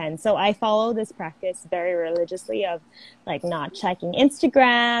during weekends. So I follow this practice very religiously of like not checking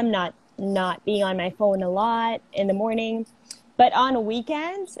Instagram, not being on my phone a lot in the morning. But on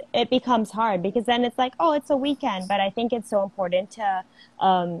weekends, it becomes hard because then it's like, oh, it's a weekend. But I think it's so important to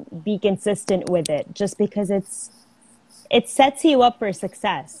be consistent with it, just because it sets you up for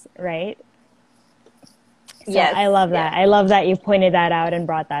success, right? So Yes, I love yes. that. I love that you pointed that out and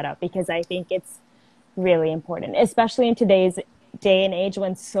brought that up because I think it's really important, especially in today's day and age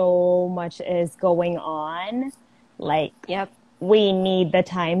when so much is going on. Like, Yep. we need the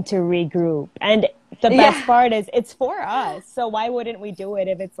time to regroup. And the best Yeah. part is it's for us. So why wouldn't we do it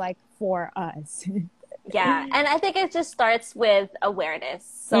if it's like for us? Yeah, and I think it just starts with awareness.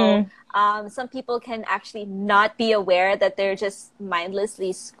 So Mm, some people can actually not be aware that they're just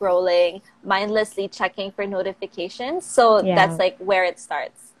mindlessly scrolling, mindlessly checking for notifications. So that's yeah, like where it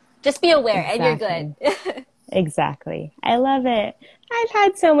starts. Just be aware and you're good. exactly. Exactly. I love it. I've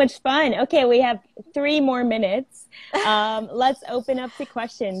had so much fun. Okay, we have 3 more minutes. Let's open up to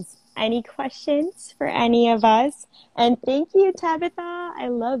questions. Any questions for any of us? And thank you, Tabitha. I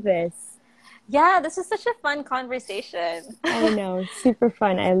love this. Yeah, this is such a fun conversation. I know, super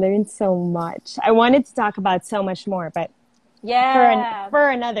fun. I learned so much. I wanted to talk about so much more, but Yeah. for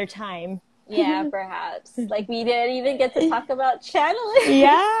another time. Yeah, perhaps. Like we didn't even get to talk about Yeah, channeling.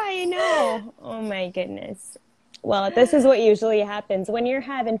 I know. Oh my goodness. Well, this is what usually happens when you're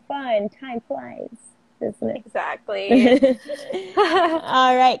having fun. Time flies, doesn't Exactly. it?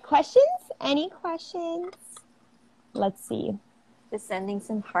 All right. Questions? Any questions? Let's see. Just sending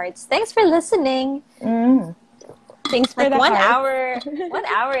some hearts. Thanks for listening. Mm. Thanks for Like the one hearts. hour, 1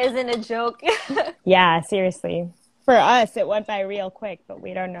 hour isn't a joke. Yeah, seriously. For us, it went by real quick, but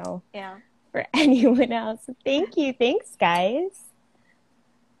we don't know Yeah. for anyone else. Thank you. Thanks, guys.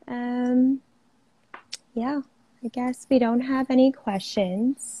 Um, yeah, I guess we don't have any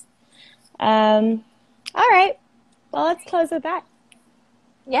questions. All right. Well, let's close with that.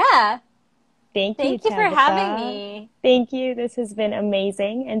 Yeah. Thank you, Thank you for having Tabitha. me. Thank you. This has been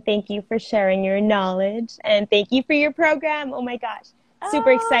amazing. And thank you for sharing your knowledge. And thank you for your program. Oh my gosh.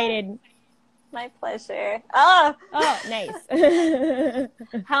 Super Oh, excited. my pleasure. Oh, Oh, nice.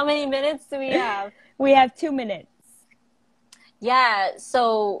 how many minutes do we have? We have 2 minutes. Yeah,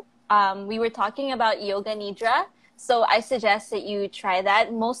 so we were talking about yoga nidra. So I suggest that you try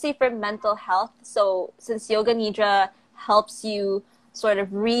that, mostly for mental health. So since yoga nidra helps you sort of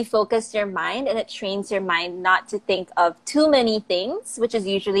refocus your mind and it trains your mind not to think of too many things, which is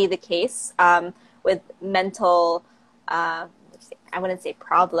usually the case with mental, uh, I wouldn't say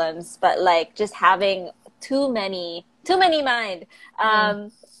problems, but like just having too many mind.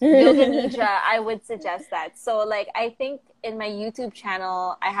 Mm. Yoga nidra, I would suggest that. So like I think in my YouTube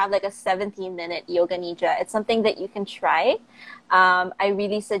channel, I have like a 17-minute yoga nidra. It's something that you can try. I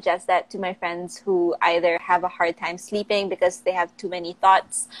really suggest that to my friends who either have a hard time sleeping because they have too many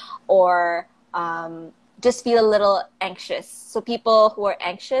thoughts or just feel a little anxious. So people who are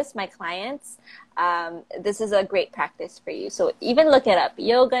anxious, my clients, this is a great practice for you. So even look it up,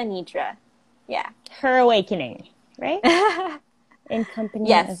 yoga nidra. Yeah. Her awakening, right? In company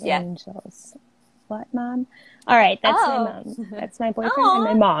Yes, of yes. angels. What, mom? All right, that's my Oh. mom. That's my boyfriend and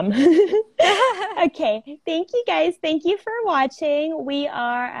my Oh. mom. Okay, thank you guys. Thank you for watching. We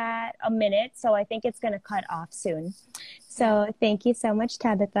are at a minute, so I think it's going to cut off soon. Yeah. So thank you so much,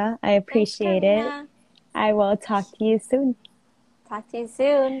 Tabitha. I Thanks, appreciate it. Karina. I will talk to you soon. Talk to you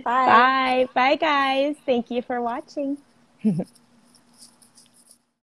soon. Bye. Bye. Bye, guys. Thank you for watching.